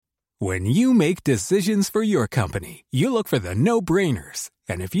When you make decisions for your company, you look for the no-brainers.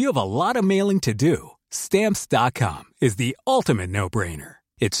 And if you have a lot of mailing to do, Stamps.com is the ultimate no-brainer.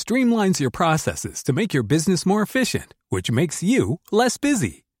 It streamlines your processes to make your business more efficient, which makes you less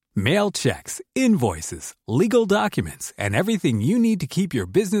busy. Mail checks, invoices, legal documents, and everything you need to keep your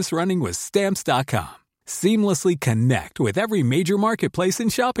business running with Stamps.com. Seamlessly connect with every major marketplace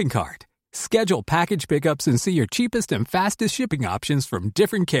and shopping cart. Schedule package pickups and see your cheapest and fastest shipping options from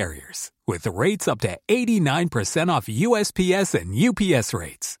different carriers, with rates up to 89% off USPS and UPS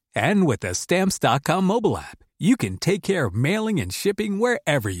rates. And with the Stamps.com mobile app, you can take care of mailing and shipping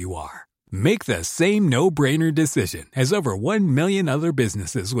wherever you are. Make the same no-brainer decision as over 1 million other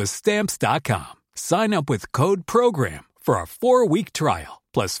businesses with Stamps.com. Sign up with code PROGRAM for a 4-week trial,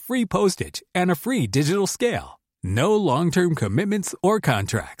 plus free postage and a free digital scale. No long-term commitments or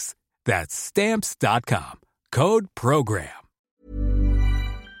contracts. That's Stamps.com. Code PROGRAM.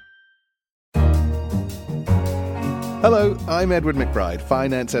 Hello, I'm Edward McBride,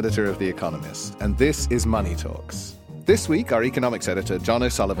 finance editor of The Economist, and this is Money Talks. This week, our economics editor, John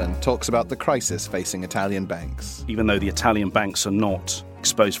O'Sullivan, talks about the crisis facing Italian banks. Even though the Italian banks are not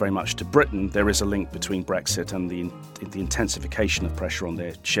exposed very much to Britain, there is a link between Brexit and the intensification of pressure on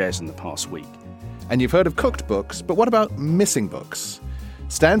their shares in the past week. And you've heard of cooked books, but what about missing books?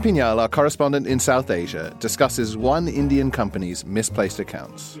 Stan Pignal, our correspondent in South Asia, discusses one Indian company's misplaced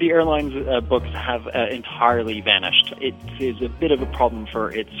accounts. The airline's books have entirely vanished. It is a bit of a problem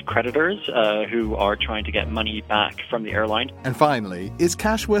for its creditors who are trying to get money back from the airline. And finally, is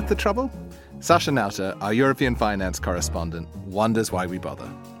cash worth the trouble? Sasha Nauta, our European finance correspondent, wonders why we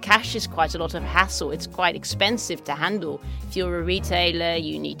bother. Cash is quite a lot of hassle. It's quite expensive to handle. If you're a retailer,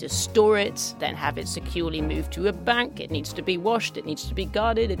 you need to store it, then have it securely moved to a bank. It needs to be washed, it needs to be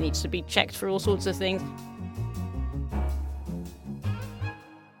guarded, it needs to be checked for all sorts of things.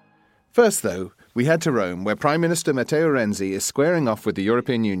 First, though, we head to Rome, where Prime Minister Matteo Renzi is squaring off with the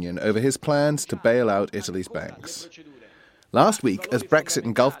European Union over his plans to bail out Italy's banks. Last week, as Brexit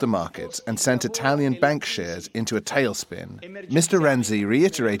engulfed the markets and sent Italian bank shares into a tailspin, Mr. Renzi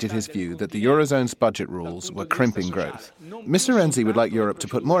reiterated his view that the Eurozone's budget rules were crimping growth. Mr. Renzi would like Europe to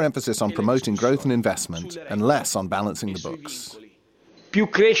put more emphasis on promoting growth and investment and less on balancing the books. Più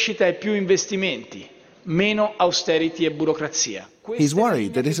crescita e più investimenti, meno austerity e burocrazia. He's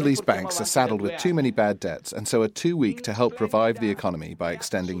worried that Italy's banks are saddled with too many bad debts and so are too weak to help revive the economy by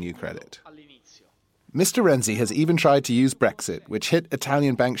extending new credit. Mr. Renzi has even tried to use Brexit, which hit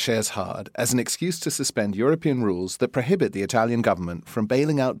Italian bank shares hard, as an excuse to suspend European rules that prohibit the Italian government from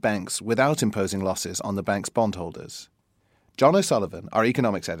bailing out banks without imposing losses on the bank's bondholders. John O'Sullivan, our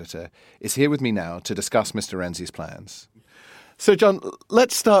economics editor, is here with me now to discuss Mr. Renzi's plans. So, John,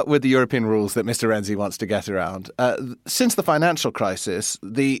 let's start with the European rules that Mr. Renzi wants to get around. Since the financial crisis,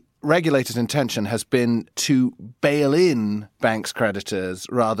 the regulator's intention has been to bail in banks' creditors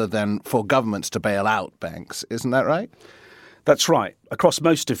rather than for governments to bail out banks. Isn't that right? That's right. Across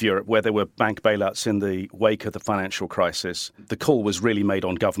most of Europe, where there were bank bailouts in the wake of the financial crisis, the call was really made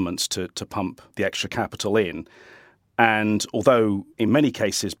on governments to pump the extra capital in. And although in many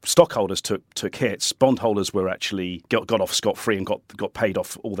cases stockholders took hits, bondholders were actually got off scot-free and got paid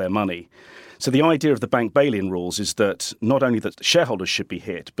off all their money. So the idea of the bank bail-in rules is that not only that shareholders should be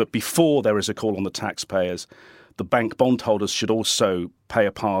hit, but before there is a call on the taxpayers, the bank bondholders should also play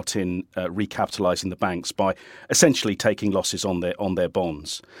a part in recapitalising the banks by essentially taking losses on their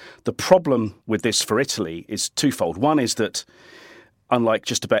bonds. The problem with this for Italy is twofold. One is that, unlike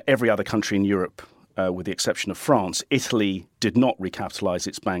just about every other country in Europe, with the exception of France, Italy did not recapitalise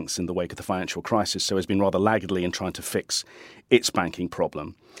its banks in the wake of the financial crisis, so has been rather laggardly in trying to fix its banking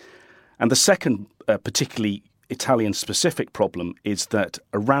problem. And the second, particularly Italian-specific problem, is that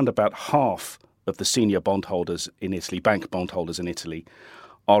around about half of the senior bondholders in Italy, bank bondholders in Italy,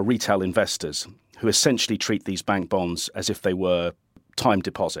 are retail investors who essentially treat these bank bonds as if they were time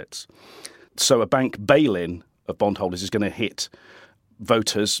deposits. So a bank bail-in of bondholders is going to hit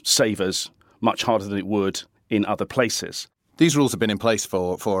voters, savers, much harder than it would in other places. These rules have been in place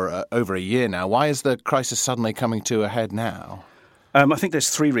for over a year now. Why is the crisis suddenly coming to a head now? I think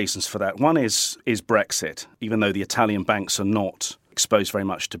there's three reasons for that. One is Brexit. Even though the Italian banks are not exposed very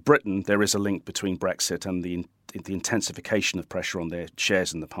much to Britain, there is a link between Brexit and the intensification of pressure on their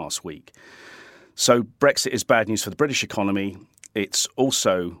shares in the past week. So Brexit is bad news for the British economy. It's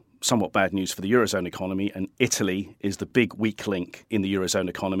also somewhat bad news for the Eurozone economy, and Italy is the big weak link in the Eurozone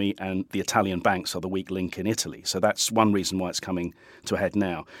economy, and the Italian banks are the weak link in Italy. So that's one reason why it's coming to a head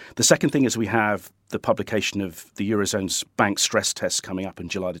now. The second thing is we have the publication of the Eurozone's bank stress tests coming up in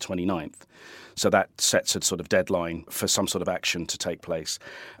July the 29th. So that sets a sort of deadline for some sort of action to take place.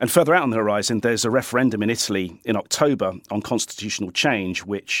 And further out on the horizon, there's a referendum in Italy in October on constitutional change,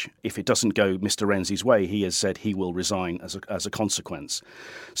 which, if it doesn't go Mr. Renzi's way, he has said he will resign as a consequence.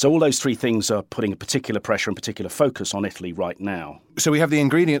 So all those three things are putting a particular pressure and particular focus on Italy right now. So we have the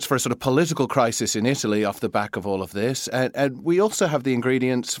ingredients for a sort of political crisis in Italy off the back of all of this. And we also have the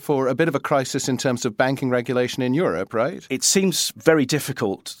ingredients for a bit of a crisis in terms of banking regulation in Europe, right? It seems very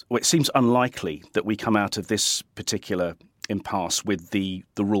difficult, or it seems unlikely that we come out of this particular impasse with the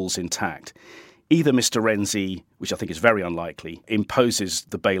rules intact. Either Mr. Renzi, which I think is very unlikely, imposes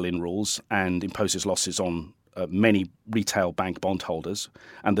the bail-in rules and imposes losses on many retail bank bondholders,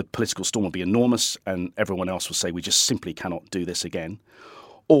 and the political storm will be enormous, and everyone else will say we just simply cannot do this again.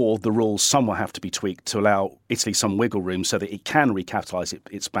 Or the rules somewhat have to be tweaked to allow Italy some wiggle room so that it can recapitalise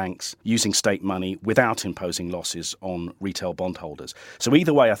its banks using state money without imposing losses on retail bondholders. So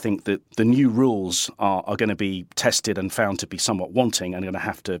either way, I think that the new rules are going to be tested and found to be somewhat wanting and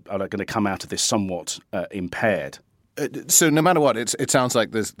are going to come out of this somewhat impaired. So no matter what, it sounds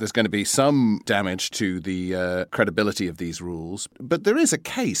like there's going to be some damage to the credibility of these rules. But there is a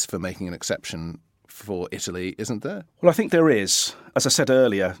case for making an exception for Italy, isn't there? Well, I think there is. As I said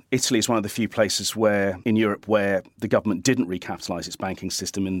earlier, Italy is one of the few places in Europe where the government didn't recapitalise its banking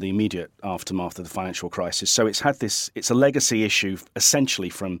system in the immediate aftermath of the financial crisis. So it's a legacy issue essentially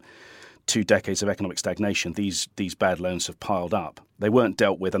from 2 decades of economic stagnation. These bad loans have piled up. They weren't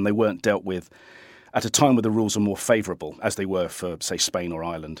dealt with, and they weren't dealt with at a time where the rules are more favourable, as they were for, say, Spain or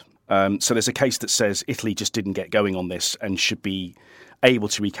Ireland. So there's a case that says Italy just didn't get going on this and should be able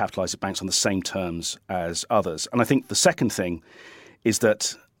to recapitalise its banks on the same terms as others. And I think the second thing is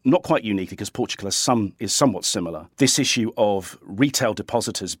that, not quite uniquely, because Portugal is somewhat similar, this issue of retail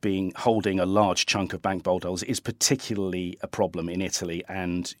depositors holding a large chunk of bank bondholders is particularly a problem in Italy,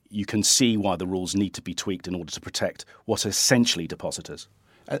 and you can see why the rules need to be tweaked in order to protect what are essentially depositors.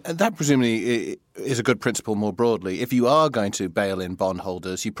 And that presumably is a good principle more broadly. If you are going to bail in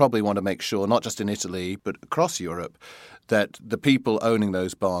bondholders, you probably want to make sure, not just in Italy, but across Europe, that the people owning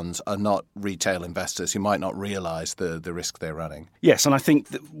those bonds are not retail investors who might not realise the risk they're running. Yes, and I think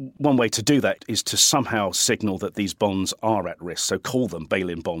that one way to do that is to somehow signal that these bonds are at risk. So call them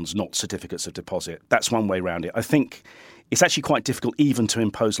bail-in bonds, not certificates of deposit. That's one way around it. I think it's actually quite difficult even to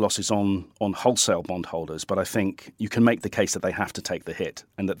impose losses on wholesale bondholders, but I think you can make the case that they have to take the hit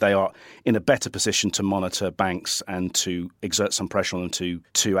and that they are in a better position to monitor banks and to exert some pressure on them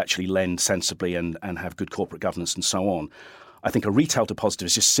to actually lend sensibly and have good corporate governance and so on. I think a retail depositor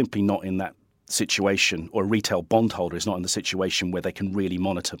is just simply not in that situation, or a retail bondholder is not in the situation where they can really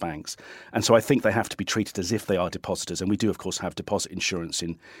monitor banks. And so I think they have to be treated as if they are depositors. And we do, of course, have deposit insurance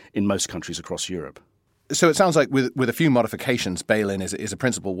in most countries across Europe. So it sounds like with a few modifications, bail-in is a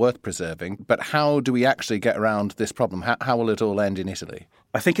principle worth preserving. But how do we actually get around this problem? How will it all end in Italy?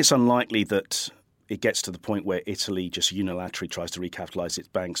 I think it's unlikely that it gets to the point where Italy just unilaterally tries to recapitalise its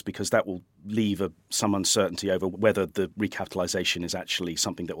banks, because that will leave some uncertainty over whether the recapitalisation is actually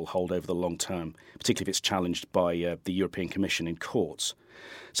something that will hold over the long term, particularly if it's challenged by the European Commission in courts.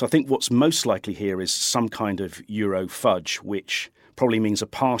 So I think what's most likely here is some kind of Euro fudge, which probably means a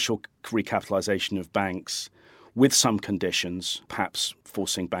partial recapitalisation of banks with some conditions, perhaps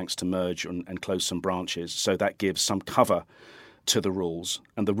forcing banks to merge and close some branches. So that gives some cover to the rules,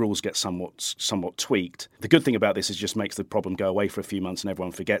 and the rules get somewhat tweaked. The good thing about this is it just makes the problem go away for a few months and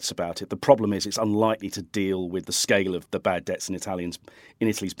everyone forgets about it. The problem is it's unlikely to deal with the scale of the bad debts in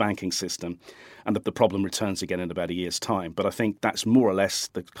Italy's banking system, and the problem returns again in about a year's time. But I think that's more or less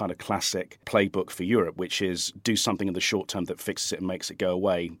the kind of classic playbook for Europe, which is do something in the short term that fixes it and makes it go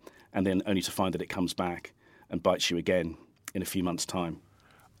away, and then only to find that it comes back and bites you again in a few months' time.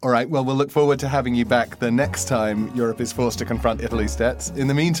 All right, well, we'll look forward to having you back the next time Europe is forced to confront Italy's debts. In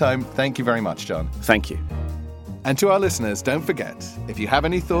the meantime, thank you very much, John. Thank you. And to our listeners, don't forget, if you have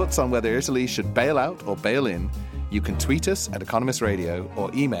any thoughts on whether Italy should bail out or bail in, you can tweet us at Economist Radio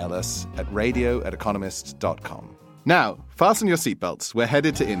or email us at radio@economist.com. Now, fasten your seatbelts. We're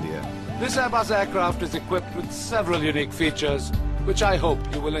headed to India. This Airbus aircraft is equipped with several unique features, which I hope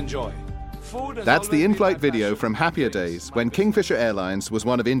you will enjoy. That's the in-flight video from happier days when Kingfisher Airlines was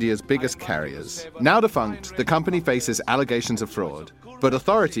one of India's biggest carriers. Now defunct, the company faces allegations of fraud, but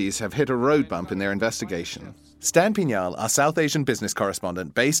authorities have hit a road bump in their investigation. Stan Pignal, our South Asian business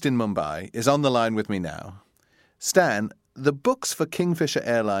correspondent based in Mumbai, is on the line with me now. Stan, the books for Kingfisher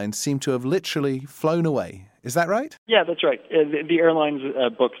Airlines seem to have literally flown away. Is that right? Yeah, that's right. The airline's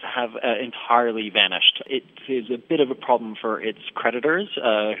books have entirely vanished. It is a bit of a problem for its creditors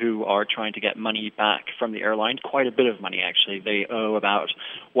who are trying to get money back from the airline, quite a bit of money, actually. They owe about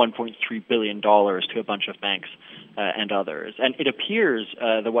 $1.3 billion to a bunch of banks and others. And it appears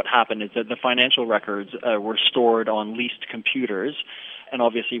that what happened is that the financial records were stored on leased computers. And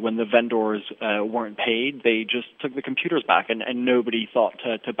obviously, when the vendors weren't paid, they just took the computers back, and nobody thought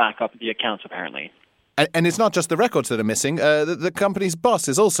to back up the accounts, apparently. And it's not just the records that are missing. The company's boss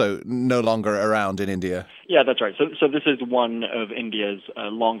is also no longer around in India. Yeah, that's right. So this is one of India's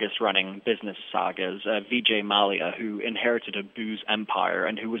longest-running business sagas. Vijay Mallya, who inherited a booze empire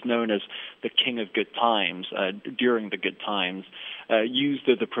and who was known as the king of good times during the good times, used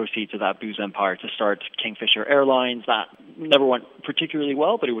the proceeds of that booze empire to start Kingfisher Airlines. That never went particularly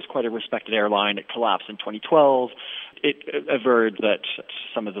well, but it was quite a respected airline. It collapsed in 2012. It averred that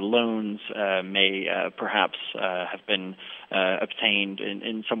some of the loans may perhaps have been obtained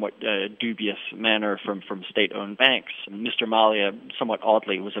in somewhat dubious manner from state-owned banks. Mr. Mallya, somewhat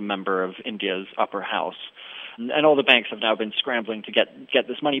oddly, was a member of India's upper house. And all the banks have now been scrambling to get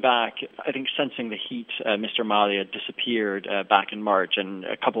this money back. I think sensing the heat, Mr. Mallya disappeared back in March, and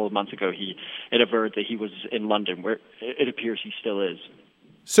a couple of months ago it averred that he was in London, where it appears he still is.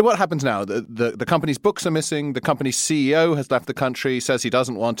 So what happens now? The company's books are missing. The company's CEO has left the country, says he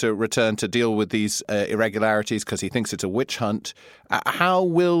doesn't want to return to deal with these irregularities because he thinks it's a witch hunt. How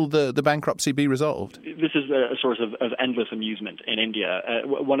will the bankruptcy be resolved? This is a source of endless amusement in India.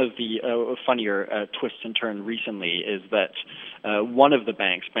 One of the funnier twists and turns recently is that one of the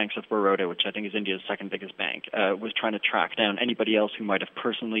banks, Banks of Baroda, which I think is India's second biggest bank, was trying to track down anybody else who might have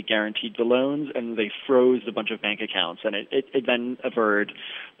personally guaranteed the loans, and they froze a bunch of bank accounts. And it then averred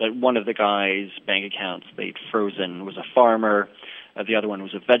that one of the guy's bank accounts they'd frozen was a farmer, the other one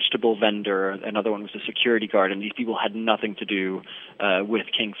was a vegetable vendor, another one was a security guard, and these people had nothing to do with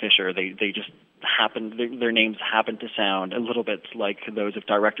Kingfisher. They just happened, their names happened to sound a little bit like those of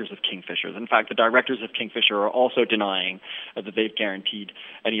directors of Kingfisher. In fact, the directors of Kingfisher are also denying that they've guaranteed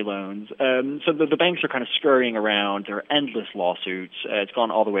any loans. So the banks are kind of scurrying around. There are endless lawsuits. It's gone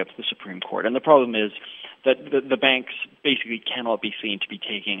all the way up to the Supreme Court. And the problem is that the banks basically cannot be seen to be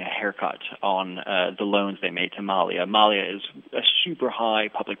taking a haircut on the loans they made to Mallya. Mallya is a super high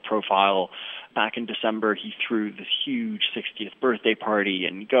public profile. Back in December, he threw this huge 60th birthday party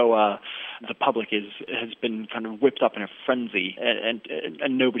in Goa. The public has been kind of whipped up in a frenzy,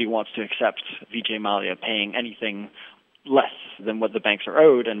 and nobody wants to accept Vijay Mallya paying anything less than what the banks are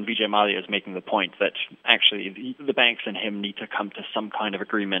owed, and Vijay Mallya is making the point that actually the banks and him need to come to some kind of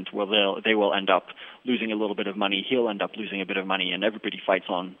agreement where they will end up losing a little bit of money, he'll end up losing a bit of money, and everybody fights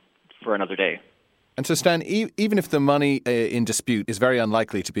on for another day. And so, Stan, even if the money in dispute is very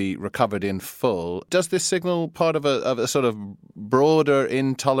unlikely to be recovered in full, does this signal part of a sort of broader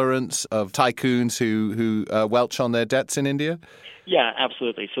intolerance of tycoons who welch on their debts in India? Yeah,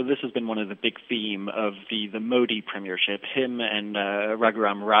 absolutely. So this has been one of the big theme of the Modi premiership. Him and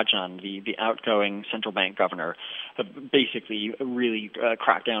Raghuram Rajan, the outgoing central bank governor, have basically really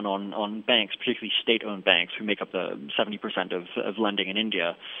cracked down on banks, particularly state-owned banks, who make up the 70% of lending in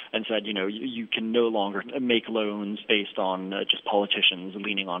India, and said, you can no longer make loans based on just politicians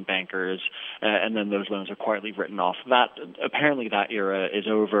leaning on bankers, and then those loans are quietly written off. Apparently that era is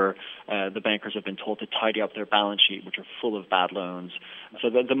over. The bankers have been told to tidy up their balance sheet, which are full of bad loans. So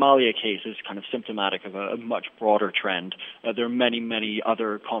the Mallya case is kind of symptomatic of a much broader trend. There are many, many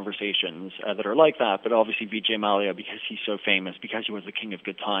other conversations that are like that, but obviously Vijay Mallya, because he's so famous, because he was the king of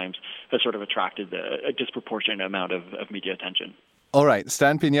good times, has sort of attracted a disproportionate amount of media attention. All right,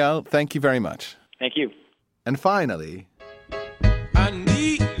 Stan Pignal, thank you very much. Thank you. And finally... I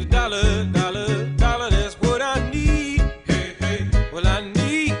need a dollar, dollar, dollar, that's what I need. Hey, hey, well I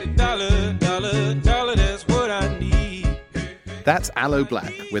need a dollar, dollar, dollar, that's what I need. That's Aloe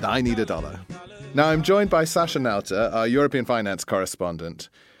Black with I Need a Dollar. Now, I'm joined by Sasha Nauta, our European finance correspondent,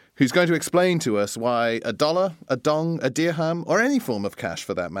 who's going to explain to us why a dollar, a dong, a dirham, or any form of cash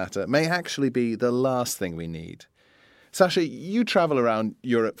for that matter, may actually be the last thing we need. Sasha, you travel around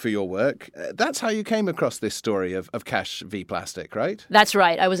Europe for your work. That's how you came across this story of cash v plastic, right? That's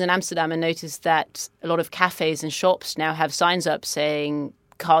right. I was in Amsterdam and noticed that a lot of cafes and shops now have signs up saying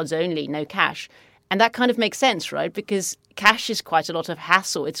cards only, no cash. And that kind of makes sense, right? Because cash is quite a lot of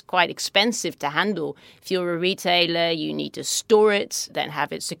hassle. It's quite expensive to handle. If you're a retailer, you need to store it, then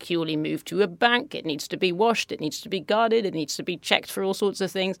have it securely moved to a bank. It needs to be washed. It needs to be guarded. It needs to be checked for all sorts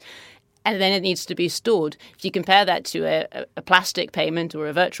of things. And then it needs to be stored. If you compare that to a plastic payment or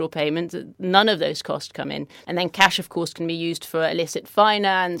a virtual payment, none of those costs come in. And then cash, of course, can be used for illicit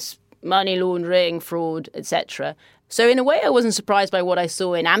finance, money laundering, fraud, etc. So in a way, I wasn't surprised by what I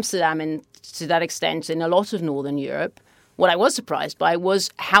saw in Amsterdam and to that extent in a lot of Northern Europe. What I was surprised by was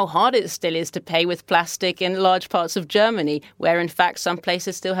how hard it still is to pay with plastic in large parts of Germany, where in fact some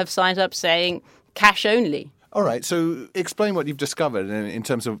places still have signs up saying cash only. All right, so explain what you've discovered in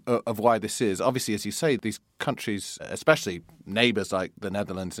terms of why this is. Obviously, as you say, these countries, especially neighbours like the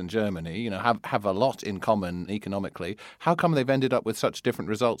Netherlands and Germany, have a lot in common economically. How come they've ended up with such different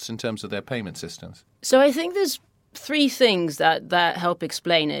results in terms of their payment systems? So I think there's three things that help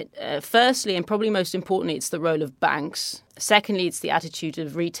explain it. Firstly, and probably most importantly, it's the role of banks. Secondly, it's the attitude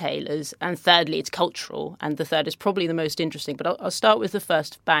of retailers. And thirdly, it's cultural. And the third is probably the most interesting. But I'll start with the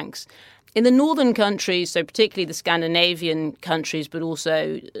first, banks. In the northern countries, so particularly the Scandinavian countries, but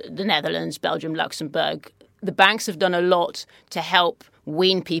also the Netherlands, Belgium, Luxembourg, the banks have done a lot to help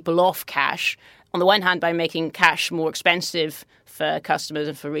wean people off cash. On the one hand, by making cash more expensive for customers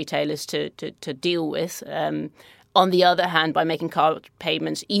and for retailers to deal with. On the other hand, by making card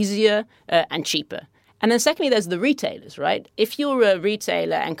payments easier and cheaper. And then secondly, there's the retailers, right? If you're a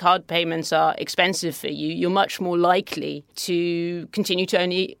retailer and card payments are expensive for you, you're much more likely to continue to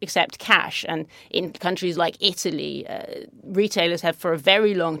only accept cash. And in countries like Italy, retailers have for a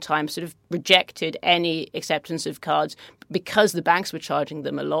very long time sort of rejected any acceptance of cards because the banks were charging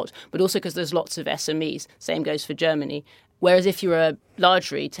them a lot, but also because there's lots of SMEs. Same goes for Germany. Whereas if you're a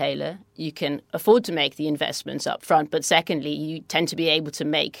large retailer, you can afford to make the investments up front. But secondly, you tend to be able to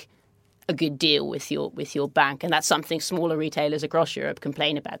make a good deal with your bank. And that's something smaller retailers across Europe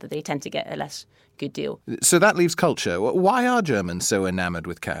complain about, that they tend to get a less good deal. So that leaves culture. Why are Germans so enamored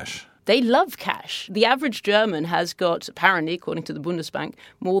with cash? They love cash. The average German has got, apparently, according to the Bundesbank,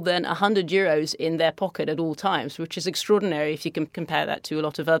 more than 100 euros in their pocket at all times, which is extraordinary if you can compare that to a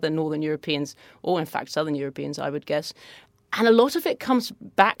lot of other Northern Europeans, or in fact Southern Europeans, I would guess. And a lot of it comes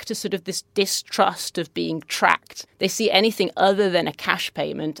back to sort of this distrust of being tracked. They see anything other than a cash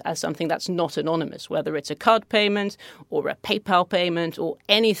payment as something that's not anonymous, whether it's a card payment or a PayPal payment or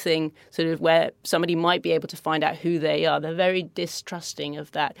anything sort of where somebody might be able to find out who they are. They're very distrusting of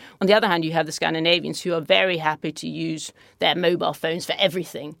that. On the other hand, you have the Scandinavians who are very happy to use their mobile phones for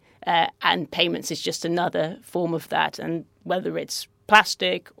everything. And payments is just another form of that. And whether it's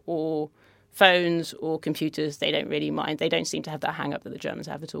plastic or phones or computers, they don't really mind. They don't seem to have that hang-up that the Germans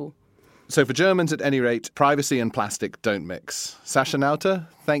have at all. So for Germans, at any rate, privacy and plastic don't mix. Sasha Nauta,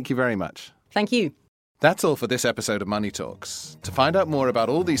 thank you very much. Thank you. That's all for this episode of Money Talks. To find out more about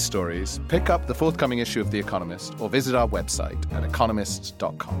all these stories, pick up the forthcoming issue of The Economist or visit our website at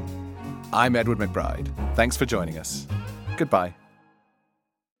economist.com. I'm Edward McBride. Thanks for joining us. Goodbye.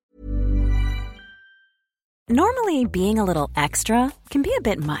 Normally, being a little extra can be a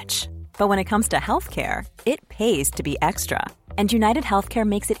bit much. But when it comes to healthcare, it pays to be extra. And United Healthcare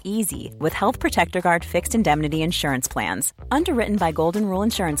makes it easy with Health Protector Guard fixed indemnity insurance plans. Underwritten by Golden Rule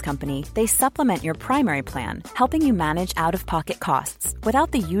Insurance Company, they supplement your primary plan, helping you manage out-of-pocket costs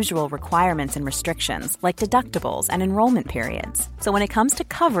without the usual requirements and restrictions like deductibles and enrollment periods. So when it comes to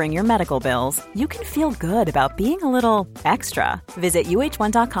covering your medical bills, you can feel good about being a little extra. Visit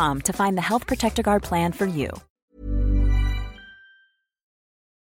UH1.com to find the Health Protector Guard plan for you.